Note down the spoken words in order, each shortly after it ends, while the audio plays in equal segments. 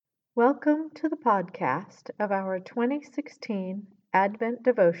Welcome to the podcast of our 2016 Advent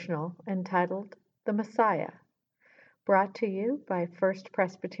devotional entitled The Messiah, brought to you by First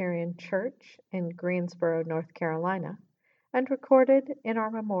Presbyterian Church in Greensboro, North Carolina, and recorded in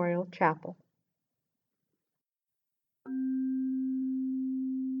our Memorial Chapel.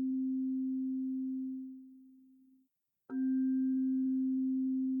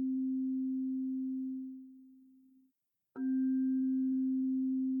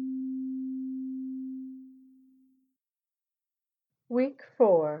 Week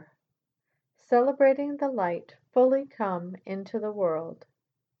 4. Celebrating the light fully come into the world.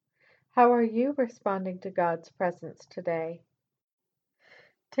 How are you responding to God's presence today?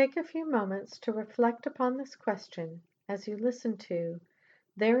 Take a few moments to reflect upon this question as you listen to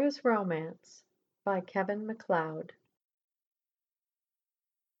There is Romance by Kevin MacLeod.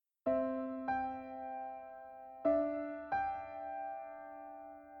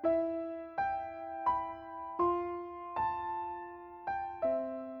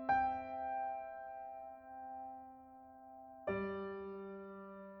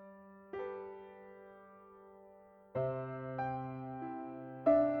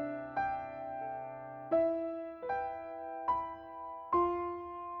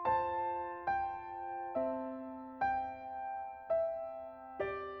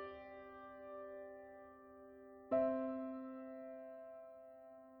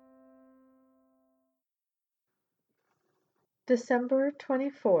 December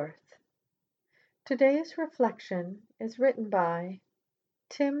 24th. Today's reflection is written by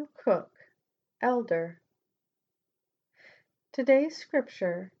Tim Cook, Elder. Today's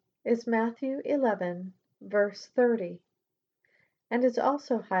scripture is Matthew 11, verse 30, and is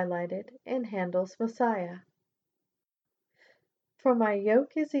also highlighted in Handel's Messiah. For my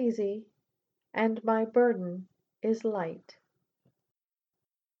yoke is easy and my burden is light.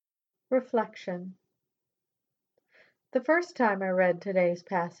 Reflection. The first time I read today's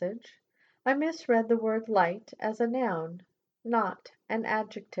passage, I misread the word light as a noun, not an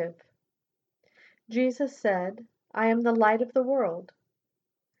adjective. Jesus said, I am the light of the world.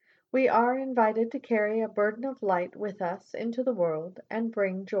 We are invited to carry a burden of light with us into the world and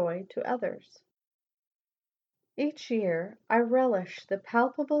bring joy to others. Each year, I relish the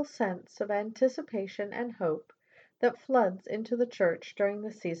palpable sense of anticipation and hope that floods into the church during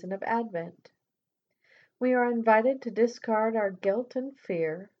the season of Advent. We are invited to discard our guilt and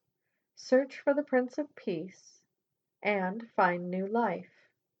fear, search for the Prince of Peace, and find new life.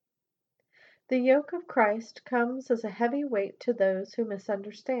 The yoke of Christ comes as a heavy weight to those who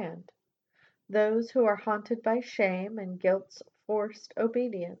misunderstand, those who are haunted by shame and guilt's forced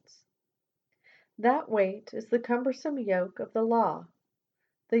obedience. That weight is the cumbersome yoke of the law,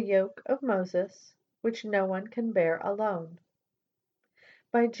 the yoke of Moses, which no one can bear alone.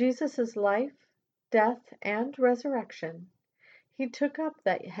 By Jesus' life, death, and resurrection, he took up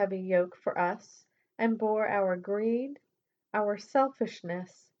that heavy yoke for us and bore our greed, our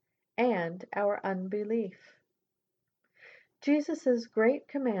selfishness, and our unbelief. Jesus' great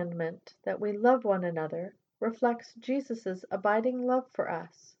commandment that we love one another reflects Jesus' abiding love for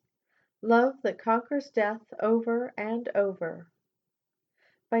us, love that conquers death over and over.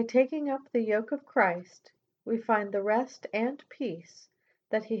 By taking up the yoke of Christ, we find the rest and peace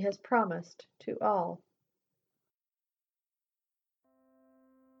that he has promised to all.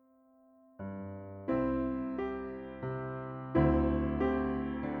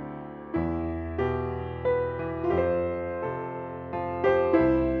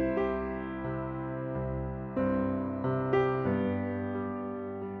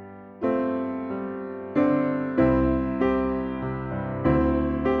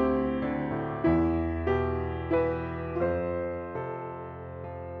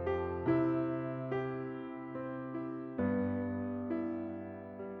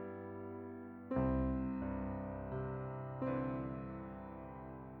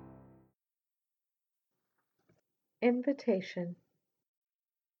 Invitation.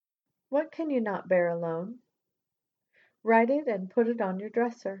 What can you not bear alone? Write it and put it on your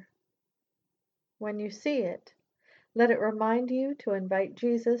dresser. When you see it, let it remind you to invite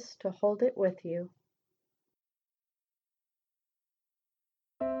Jesus to hold it with you.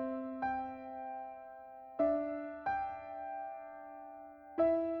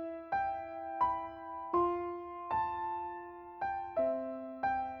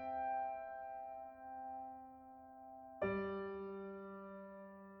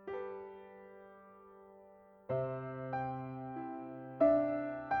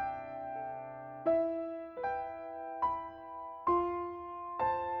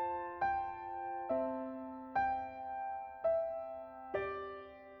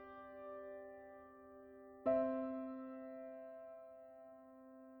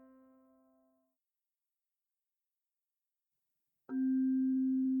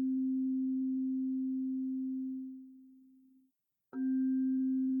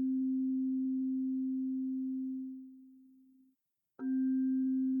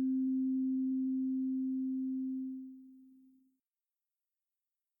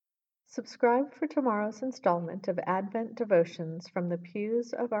 Subscribe for tomorrow's installment of Advent devotions from the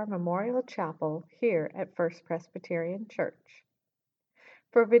pews of our Memorial Chapel here at First Presbyterian Church.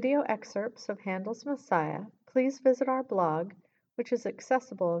 For video excerpts of Handel's Messiah, please visit our blog, which is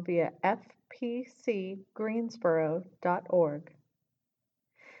accessible via fpcgreensboro.org.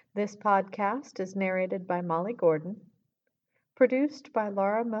 This podcast is narrated by Molly Gordon, produced by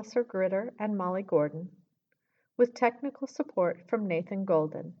Laura Musser-Gritter and Molly Gordon, with technical support from Nathan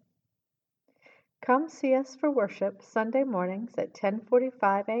Golden. Come see us for worship Sunday mornings at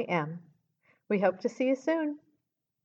 10:45 a.m. We hope to see you soon.